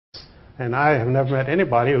And I have never met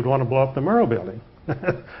anybody who'd want to blow up the Murrah building.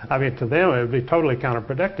 I mean, to them, it would be totally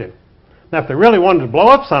counterproductive. Now, if they really wanted to blow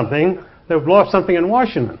up something, they would blow up something in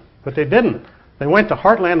Washington. But they didn't. They went to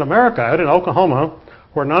Heartland America out in Oklahoma,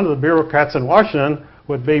 where none of the bureaucrats in Washington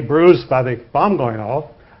would be bruised by the bomb going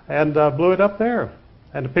off, and blew it up there.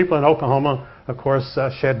 And the people in Oklahoma, of course,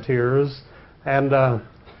 shed tears. And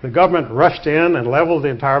the government rushed in and leveled the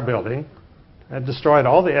entire building and destroyed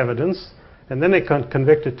all the evidence. And then they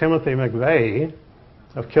convicted Timothy McVeigh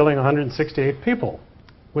of killing 168 people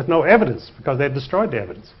with no evidence because they destroyed the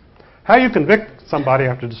evidence. How you convict somebody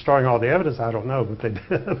after destroying all the evidence, I don't know, but they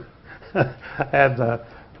did. And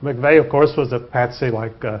McVeigh, of course, was a patsy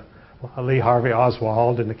like Lee Harvey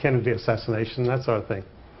Oswald in the Kennedy assassination, that sort of thing.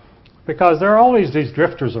 Because there are always these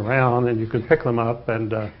drifters around, and you can pick them up and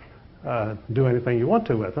do anything you want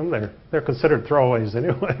to with them. They're considered throwaways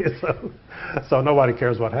anyway, so nobody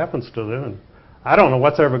cares what happens to them. And I don't know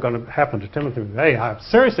what's ever going to happen to Timothy McVeigh. I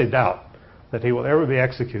seriously doubt that he will ever be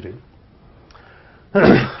executed.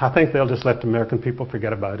 I think they'll just let the American people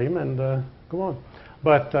forget about him and go on.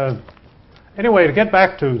 But anyway, to get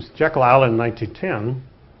back to Jekyll Island in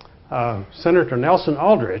 1910, Senator Nelson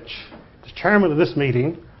Aldrich, the chairman of this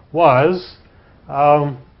meeting, was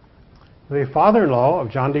the father-in-law of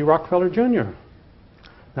John D. Rockefeller, Jr.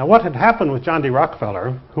 Now, what had happened with John D.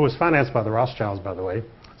 Rockefeller, who was financed by the Rothschilds, by the way,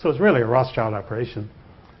 so it's really a Rothschild operation.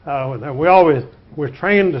 We're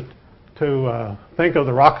trained to think of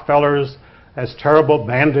the Rockefellers as terrible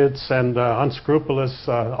bandits and unscrupulous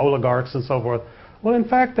oligarchs and so forth. Well, in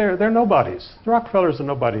fact, they're nobodies. The Rockefellers are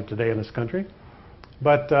nobody today in this country,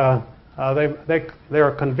 but they're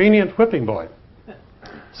a convenient whipping boy.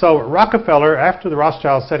 So Rockefeller, after the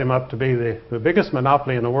Rothschilds set him up to be the biggest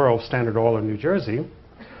monopoly in the world, Standard Oil in New Jersey,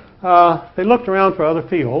 they looked around for other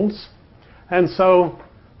fields, and so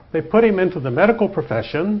they put him into the medical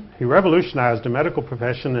profession. He revolutionized the medical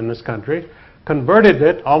profession in this country, converted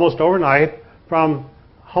it almost overnight from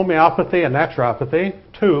homeopathy and naturopathy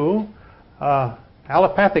to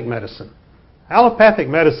allopathic medicine. Allopathic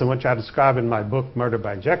medicine, which I describe in my book, Murder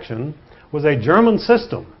by Injection, was a German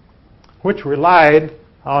system which relied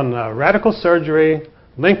on radical surgery,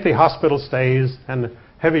 lengthy hospital stays, and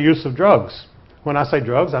heavy use of drugs. When I say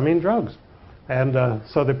drugs, I mean drugs. And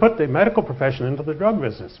so they put the medical profession into the drug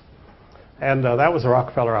business. And that was a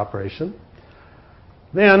Rockefeller operation.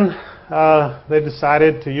 Then they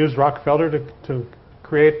decided to use Rockefeller to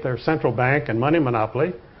create their central bank and money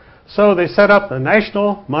monopoly. So they set up the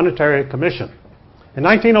National Monetary Commission. In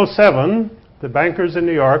 1907, the bankers in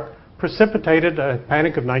New York precipitated a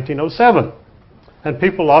panic of 1907. And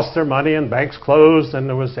people lost their money and banks closed and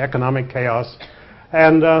there was economic chaos.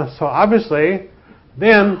 And so obviously,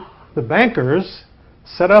 then the bankers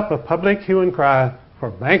set up a public hue and cry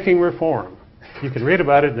for banking reform. You can read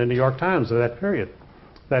about it in the New York Times of that period.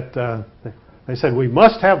 That they said, we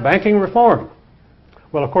must have banking reform.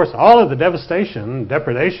 Well, of course, all of the devastation,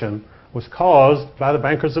 depredation was caused by the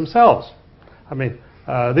bankers themselves. I mean,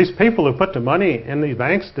 these people who put the money in these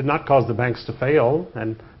banks did not cause the banks to fail,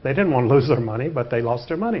 and they didn't want to lose their money, but they lost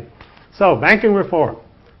their money. So, banking reform.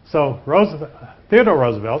 So, Theodore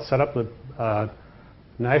Roosevelt set up the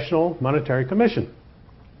National Monetary Commission.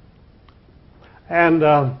 And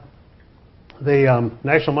the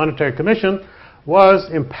National Monetary Commission was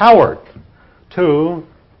empowered to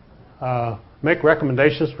make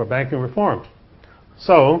recommendations for banking reform.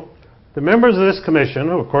 So, the members of this commission,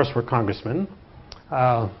 who of course were congressmen,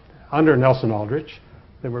 under Nelson Aldrich,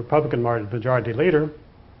 the Republican majority leader,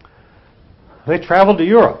 they traveled to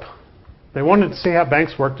Europe. They wanted to see how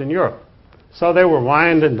banks worked in Europe. So they were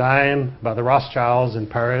wined and dined by the Rothschilds in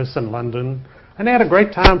Paris and London, and they had a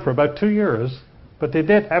great time for about 2 years, but they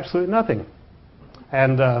did absolutely nothing.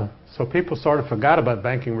 And so people sort of forgot about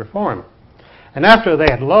banking reform. And after they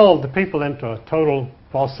had lulled the people into a total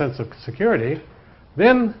false sense of security,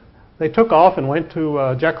 then they took off and went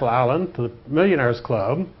to Jekyll Island, to the Millionaires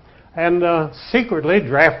Club, and secretly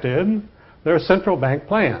drafted their central bank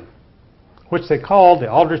plan, which they called the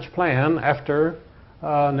Aldrich Plan after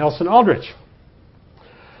Nelson Aldrich.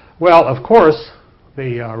 Well, of course,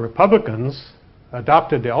 the Republicans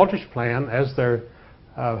adopted the Aldrich Plan as their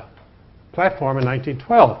platform in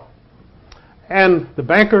 1912. And the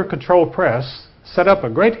banker-controlled press set up a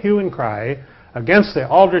great hue and cry against the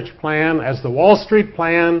Aldrich Plan as the Wall Street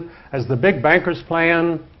Plan, as the big bankers'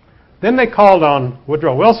 plan. Then they called on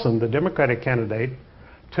Woodrow Wilson, the Democratic candidate,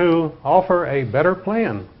 to offer a better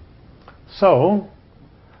plan. So,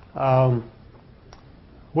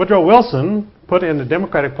 Woodrow Wilson put in the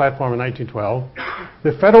Democratic platform in 1912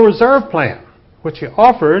 the Federal Reserve Plan, which he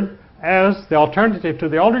offered as the alternative to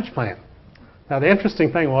the Aldrich Plan. Now, the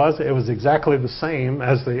interesting thing was it was exactly the same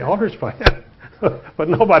as the Aldrich plan, but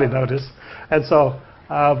nobody noticed. And so,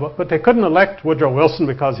 but they couldn't elect Woodrow Wilson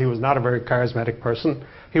because he was not a very charismatic person.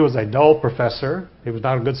 He was a dull professor. He was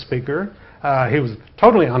not a good speaker. He was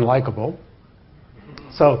totally unlikable.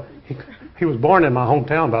 So he was born in my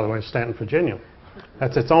hometown, by the way, Stanton, Virginia.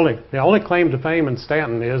 That's the only claim to fame in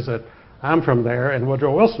Stanton is that I'm from there and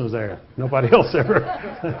Woodrow Wilson was there. Nobody else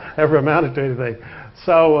ever amounted to anything.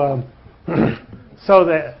 So, so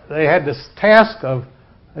they had this task of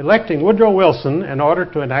electing Woodrow Wilson in order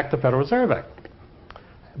to enact the Federal Reserve Act.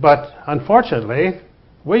 But unfortunately,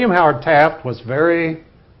 William Howard Taft was very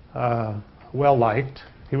well liked.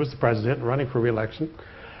 He was the president running for re-election.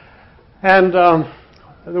 And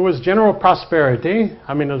there was general prosperity.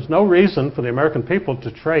 I mean, there was no reason for the American people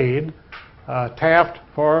to trade Taft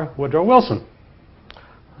for Woodrow Wilson.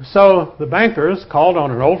 So the bankers called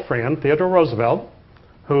on an old friend, Theodore Roosevelt,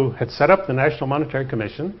 who had set up the National Monetary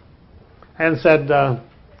Commission, and said,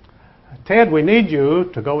 Ted, we need you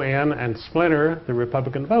to go in and splinter the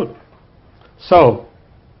Republican vote. So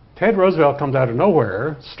Ted Roosevelt comes out of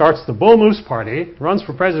nowhere, starts the Bull Moose Party, runs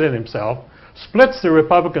for president himself, splits the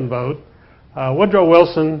Republican vote. Woodrow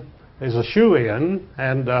Wilson is a shoo-in,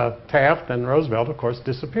 and Taft and Roosevelt, of course,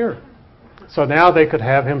 disappear. So now they could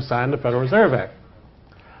have him sign the Federal Reserve Act.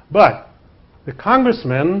 But the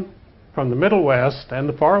congressmen from the Middle West and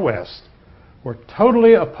the Far West were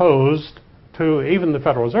totally opposed to even the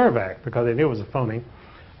Federal Reserve Act because they knew it was a phony.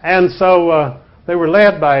 And so they were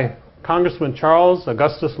led by Congressman Charles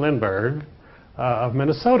Augustus Lindbergh of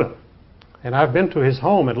Minnesota. And I've been to his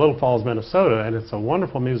home at Little Falls, Minnesota, and it's a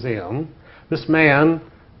wonderful museum. This man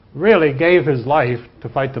really gave his life to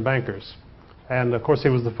fight the bankers. And of course, he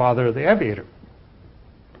was the father of the aviator.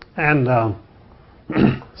 And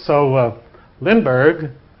so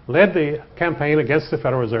Lindbergh led the campaign against the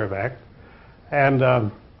Federal Reserve Act.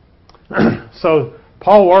 And so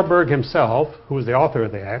Paul Warburg himself, who was the author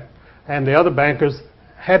of the act, and the other bankers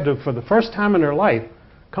had to, for the first time in their life,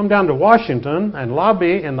 come down to Washington and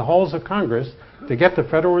lobby in the halls of Congress to get the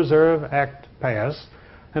Federal Reserve Act passed.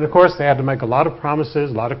 And of course, they had to make a lot of promises,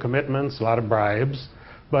 a lot of commitments, a lot of bribes.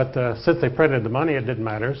 But since they printed the money, it didn't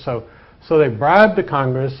matter. So they bribed the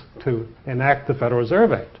Congress to enact the Federal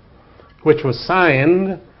Reserve Act, which was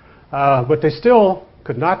signed, but they still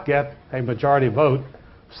could not get a majority vote.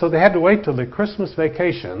 So they had to wait till the Christmas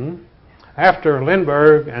vacation after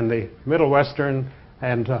Lindbergh and the Middle Western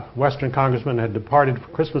and Western congressmen had departed for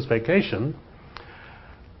Christmas vacation.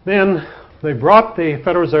 Then they brought the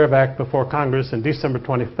Federal Reserve Act before Congress on December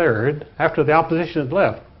 23rd after the opposition had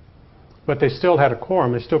left. But they still had a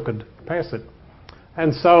quorum. They still could pass it.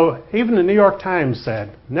 And so even the New York Times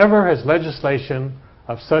said, never has legislation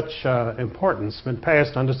of such importance been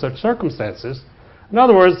passed under such circumstances. In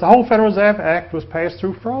other words, the whole Federal Reserve Act was passed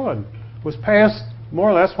through fraud. It was passed more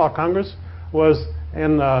or less while Congress was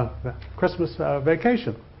in Christmas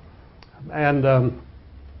vacation. And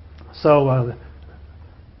so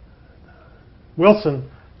Wilson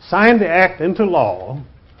signed the act into law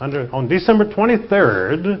on December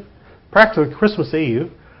 23rd, practically Christmas Eve,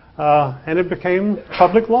 and it became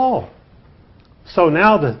public law. So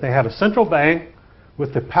now that they had a central bank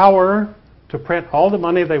with the power to print all the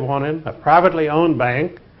money they wanted, a privately owned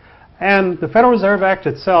bank, and the Federal Reserve Act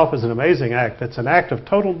itself is an amazing act. It's an act of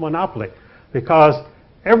total monopoly because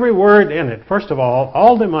every word in it, first of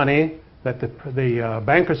all the money that the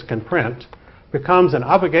bankers can print becomes an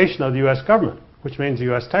obligation of the U.S. government, which means the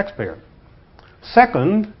U.S. taxpayer.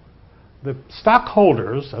 Second, the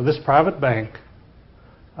stockholders of this private bank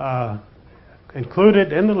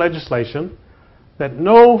included in the legislation that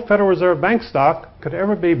no Federal Reserve Bank stock could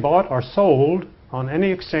ever be bought or sold on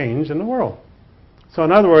any exchange in the world. So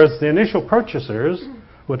in other words, the initial purchasers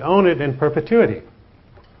would own it in perpetuity,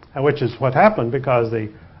 which is what happened because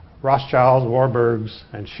the Rothschilds, Warburgs,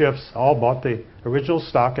 and Schiffs all bought the original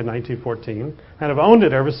stock in 1914 and have owned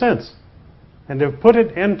it ever since. And they've put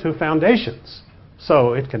it into foundations,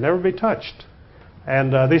 so it can never be touched.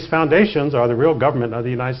 And these foundations are the real government of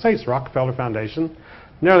the United States, Rockefeller Foundation.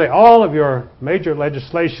 Nearly all of your major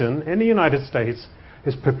legislation in the United States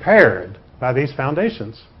is prepared by these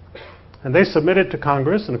foundations. And they submit it to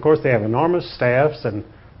Congress, and of course they have enormous staffs and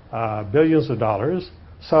billions of dollars.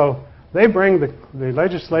 So they bring the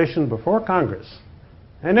legislation before Congress.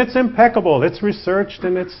 And it's impeccable. It's researched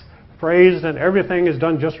and it's phrased and everything is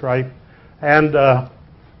done just right. And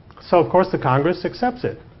so of course the Congress accepts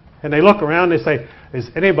it. And they look around and they say,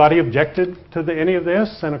 is anybody objected to any of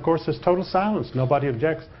this? And of course there's total silence. Nobody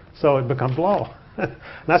objects. So it becomes law.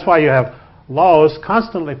 That's why you have laws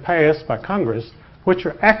constantly passed by Congress which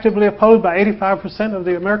are actively opposed by 85% of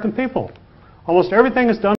the American people. Almost everything is done